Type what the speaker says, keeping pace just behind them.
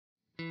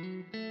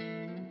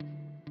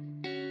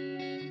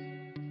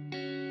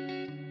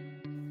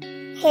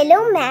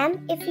Hello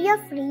ma'am, if you're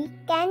free,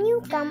 can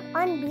you come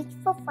on beach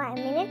for 5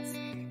 minutes?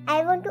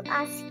 I want to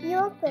ask you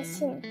a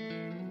question.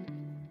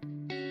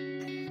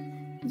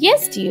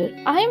 Yes, dear,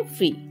 I am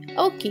free.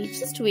 Okay,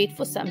 just wait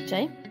for some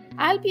time.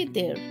 I'll be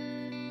there.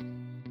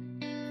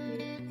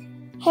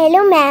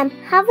 Hello ma'am,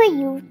 how are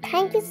you?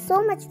 Thank you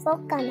so much for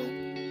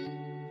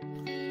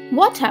coming.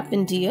 What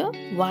happened, dear?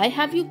 Why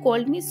have you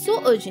called me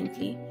so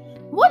urgently?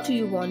 What do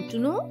you want to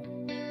know?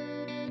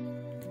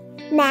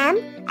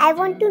 Ma'am, I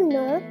want to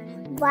know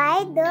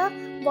why the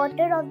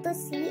water of the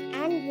sea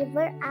and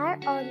river are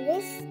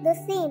always the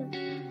same.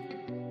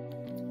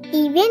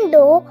 Even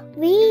though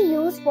we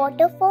use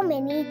water for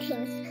many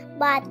things,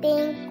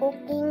 bathing,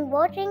 cooking,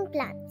 watering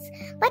plants,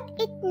 but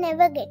it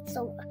never gets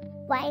over.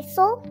 Why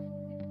so?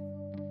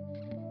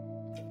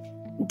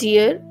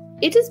 Dear,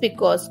 it is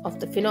because of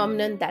the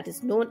phenomenon that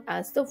is known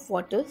as the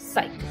water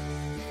cycle.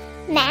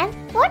 Ma'am,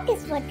 what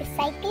is water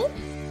cycle?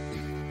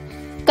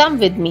 Come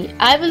with me,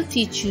 I will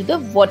teach you the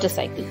water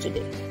cycle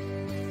today.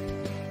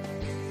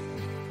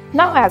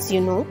 Now, as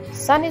you know,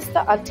 sun is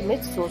the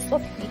ultimate source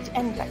of heat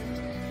and light.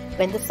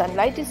 When the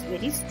sunlight is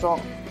very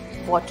strong,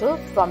 water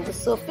from the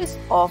surface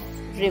of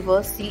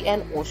river, sea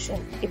and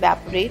ocean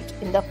evaporate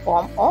in the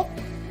form of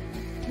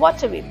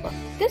water vapor.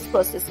 This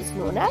process is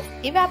known as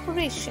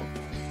evaporation.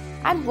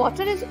 And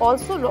water is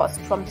also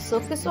lost from the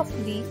surface of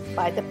leaf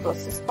by the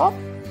process of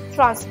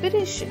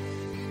transpiration.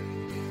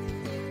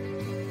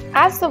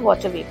 As the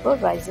water vapor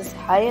rises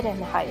higher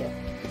and higher,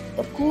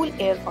 the cool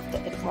air of the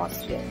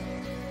atmosphere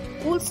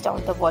cools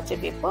down the water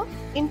vapor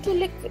into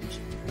liquid,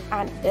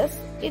 and thus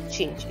it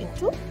changes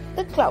into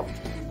the cloud.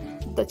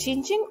 The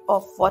changing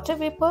of water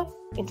vapor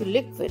into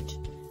liquid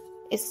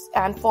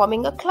and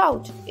forming a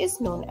cloud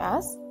is known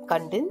as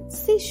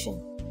condensation.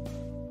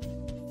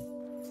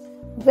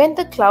 When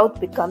the cloud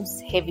becomes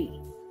heavy,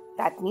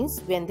 that means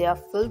when they are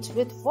filled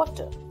with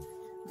water,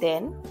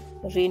 then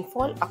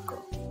rainfall occurs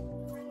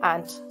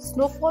and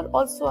snowfall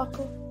also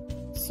occurs.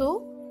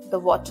 So the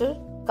water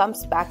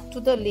comes back to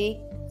the lake,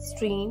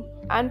 stream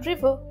and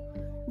river.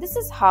 This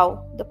is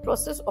how the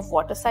process of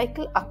water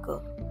cycle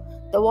occurs.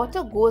 The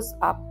water goes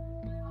up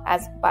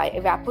as by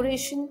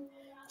evaporation,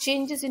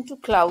 changes into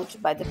cloud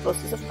by the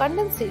process of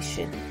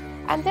condensation,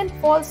 and then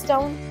falls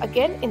down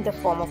again in the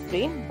form of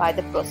rain by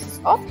the process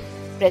of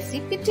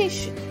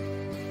precipitation.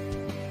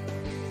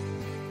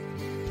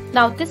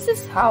 Now this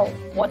is how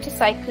water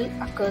cycle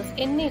occurs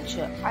in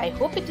nature. I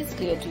hope it is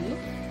clear to you.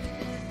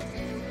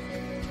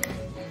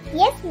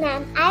 Yes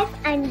ma'am,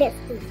 I've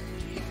understood.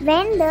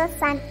 When the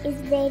sun is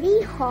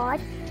very hot,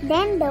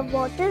 then the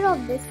water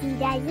of the sea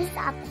rises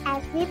up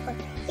as vapor.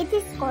 It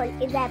is called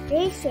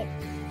evaporation.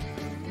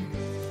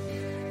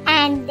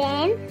 And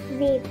then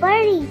vapor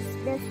reaches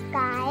the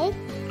sky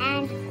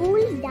and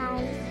cools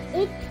down.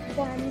 It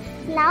forms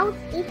cloud.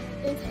 It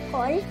is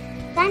called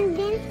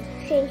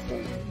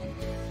condensation.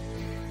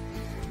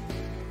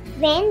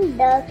 When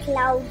the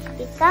clouds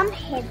become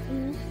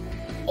heavy,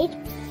 it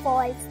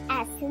falls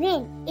as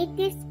rain. It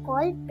is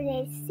called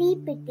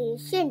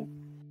precipitation.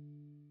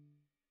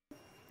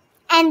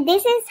 And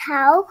this is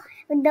how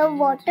the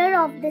water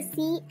of the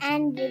sea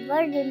and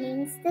river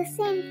remains the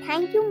same.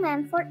 Thank you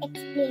ma'am for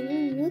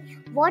explaining me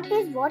what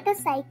is water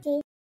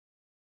cycle.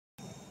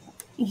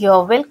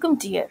 You're welcome,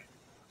 dear.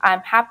 I'm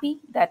happy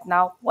that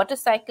now water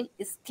cycle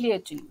is clear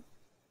to you.